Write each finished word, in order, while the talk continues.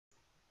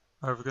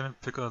Alright, we're gonna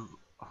pick a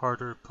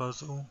harder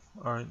puzzle.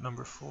 Alright,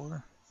 number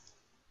 4.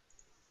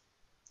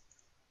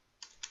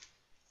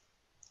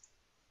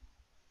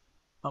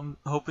 I'm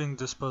hoping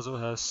this puzzle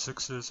has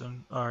 6s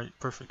and alright,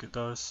 perfect, it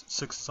does.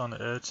 6 is on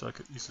the edge, so I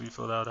could easily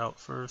fill that out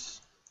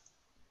first.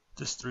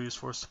 This 3 is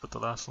forced to put the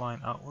last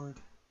line outward.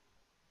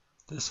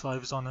 This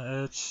 5 is on the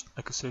edge,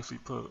 I could safely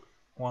put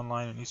one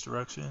line in each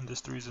direction.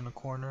 This 3 is in the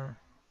corner.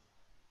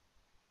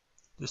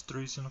 This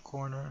 3 is in the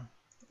corner.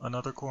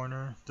 Another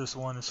corner. This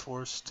 1 is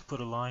forced to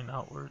put a line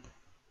outward.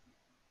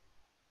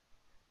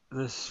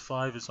 This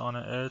 5 is on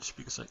an edge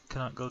because I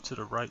cannot go to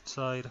the right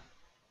side.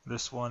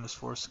 This 1 is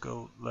forced to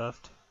go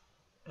left.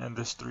 And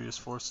this 3 is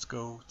forced to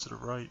go to the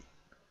right.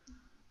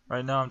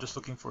 Right now I'm just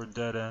looking for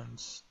dead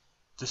ends.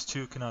 This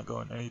 2 cannot go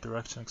in any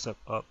direction except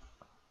up.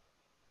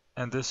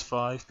 And this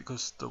 5,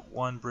 because the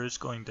one bridge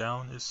going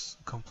down is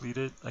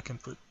completed, I can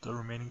put the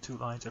remaining 2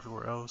 lines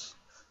everywhere else.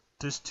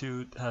 This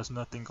 2 has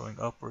nothing going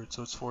upward,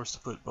 so it's forced to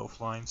put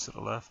both lines to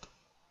the left.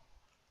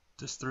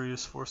 This 3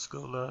 is forced to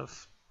go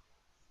left.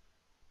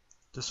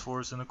 This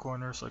 4 is in the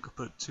corner, so I could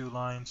put 2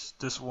 lines.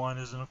 This 1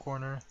 is in the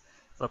corner.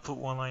 If I put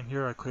one line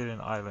here, I create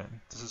an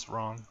island. This is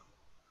wrong.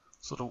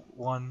 So the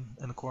 1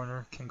 in the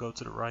corner can go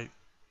to the right.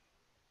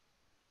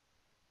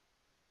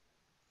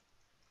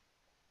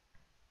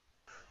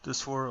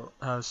 This 4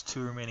 has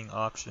 2 remaining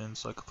options,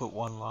 so I could put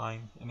one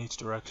line in each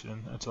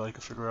direction until I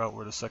could figure out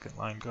where the second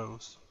line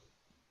goes.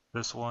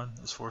 This 1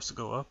 is forced to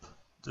go up.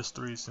 This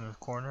 3 is in the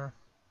corner.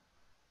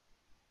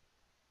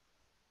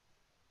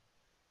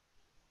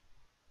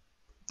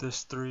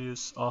 This 3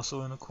 is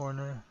also in the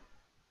corner.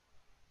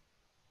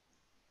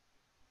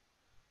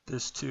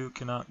 This 2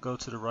 cannot go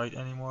to the right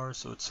anymore,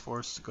 so it's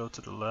forced to go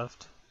to the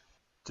left.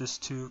 This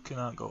 2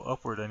 cannot go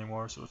upward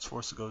anymore, so it's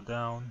forced to go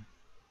down.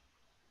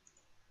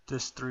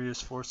 This 3 is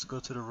forced to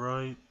go to the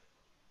right.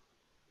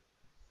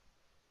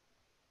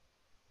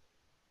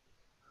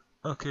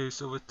 Okay,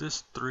 so with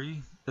this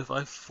 3, if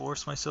I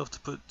force myself to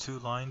put 2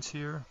 lines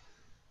here,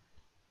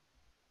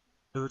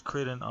 it would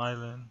create an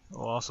island.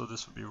 Well, also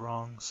this would be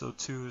wrong, so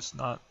 2 is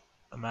not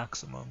a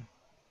maximum.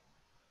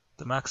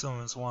 The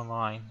maximum is 1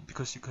 line.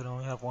 Because you could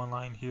only have 1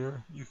 line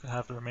here, you can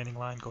have the remaining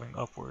line going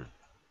upward.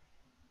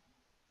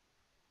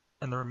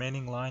 And the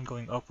remaining line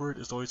going upward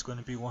is always going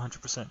to be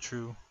 100%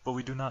 true, but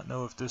we do not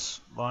know if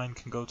this line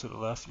can go to the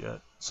left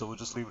yet, so we'll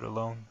just leave it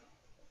alone.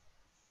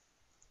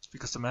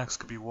 Because the max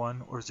could be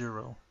 1 or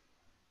 0.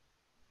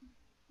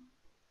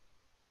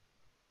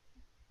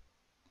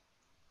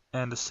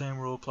 And the same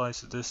rule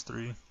applies to this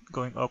 3.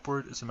 Going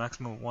upward is a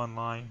maximum of 1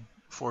 line,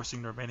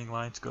 forcing the remaining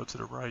line to go to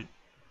the right.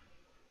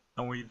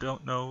 And we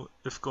don't know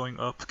if going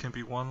up can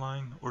be 1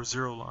 line or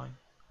 0 line.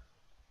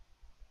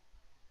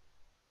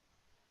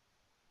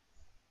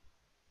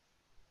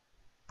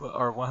 But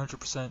our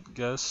 100%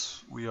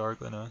 guess, we are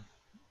gonna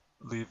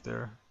leave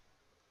there.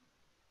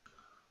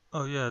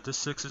 Oh yeah, this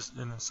 6 is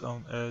in its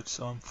own edge,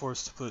 so I'm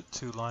forced to put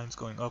 2 lines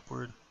going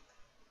upward.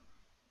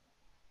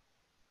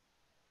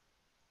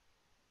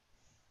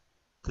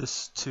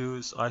 This 2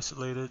 is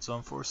isolated, so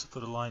I'm forced to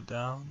put a line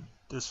down.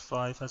 This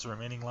 5 has a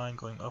remaining line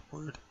going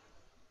upward.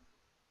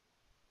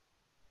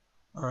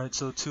 Alright,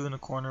 so 2 in the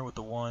corner with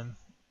the 1.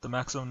 The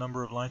maximum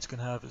number of lines you can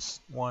have is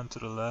 1 to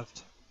the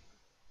left.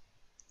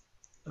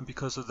 And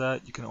because of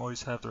that, you can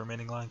always have the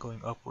remaining line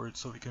going upward,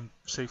 so we can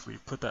safely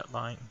put that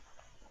line.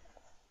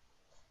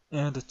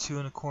 And the 2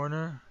 in the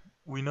corner,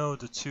 we know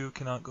the 2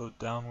 cannot go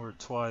downward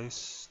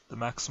twice. The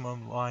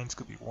maximum lines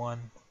could be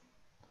 1.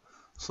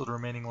 So the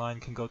remaining line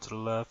can go to the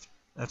left.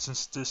 And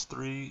since this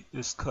 3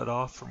 is cut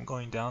off from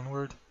going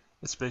downward,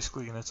 it's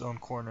basically in its own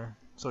corner.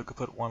 So I could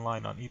put 1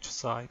 line on each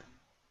side.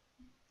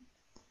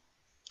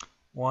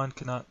 1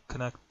 cannot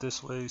connect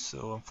this way,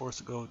 so I'm forced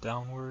to go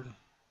downward.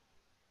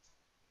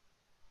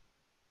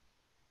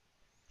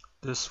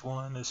 This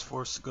 1 is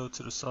forced to go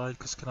to the side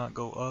because it cannot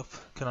go up,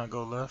 cannot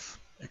go left,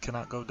 it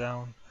cannot go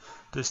down.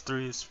 This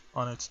 3 is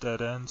on its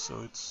dead end,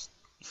 so it's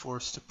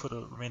forced to put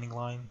a remaining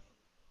line.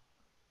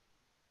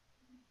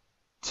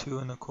 2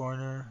 in the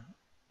corner.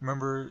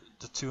 Remember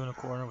the 2 in the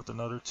corner with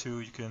another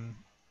 2, you can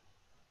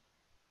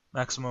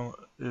maximum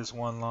is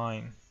 1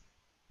 line,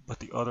 but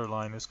the other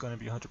line is going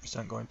to be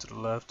 100% going to the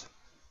left.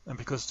 And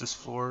because this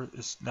floor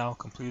is now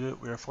completed,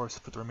 we are forced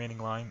to put the remaining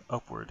line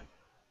upward.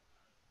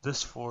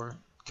 This 4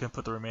 can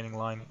put the remaining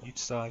line in each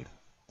side.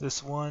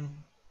 This 1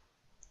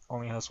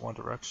 only has 1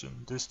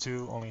 direction. This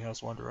 2 only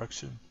has 1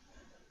 direction.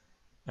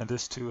 And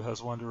this 2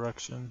 has 1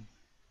 direction.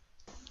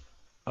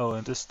 Oh,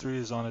 and this 3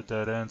 is on a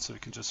dead end, so we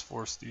can just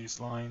force these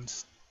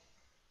lines.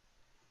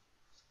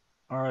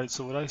 Alright,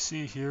 so what I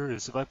see here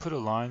is if I put a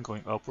line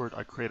going upward,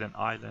 I create an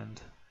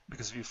island.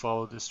 Because if you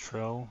follow this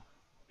trail,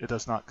 it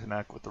does not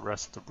connect with the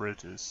rest of the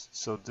bridges.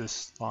 So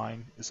this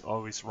line is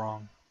always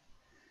wrong.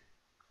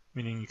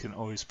 Meaning you can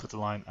always put the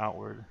line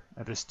outward.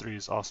 And this 3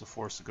 is also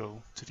forced to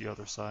go to the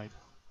other side.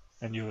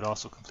 And you would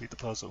also complete the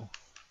puzzle.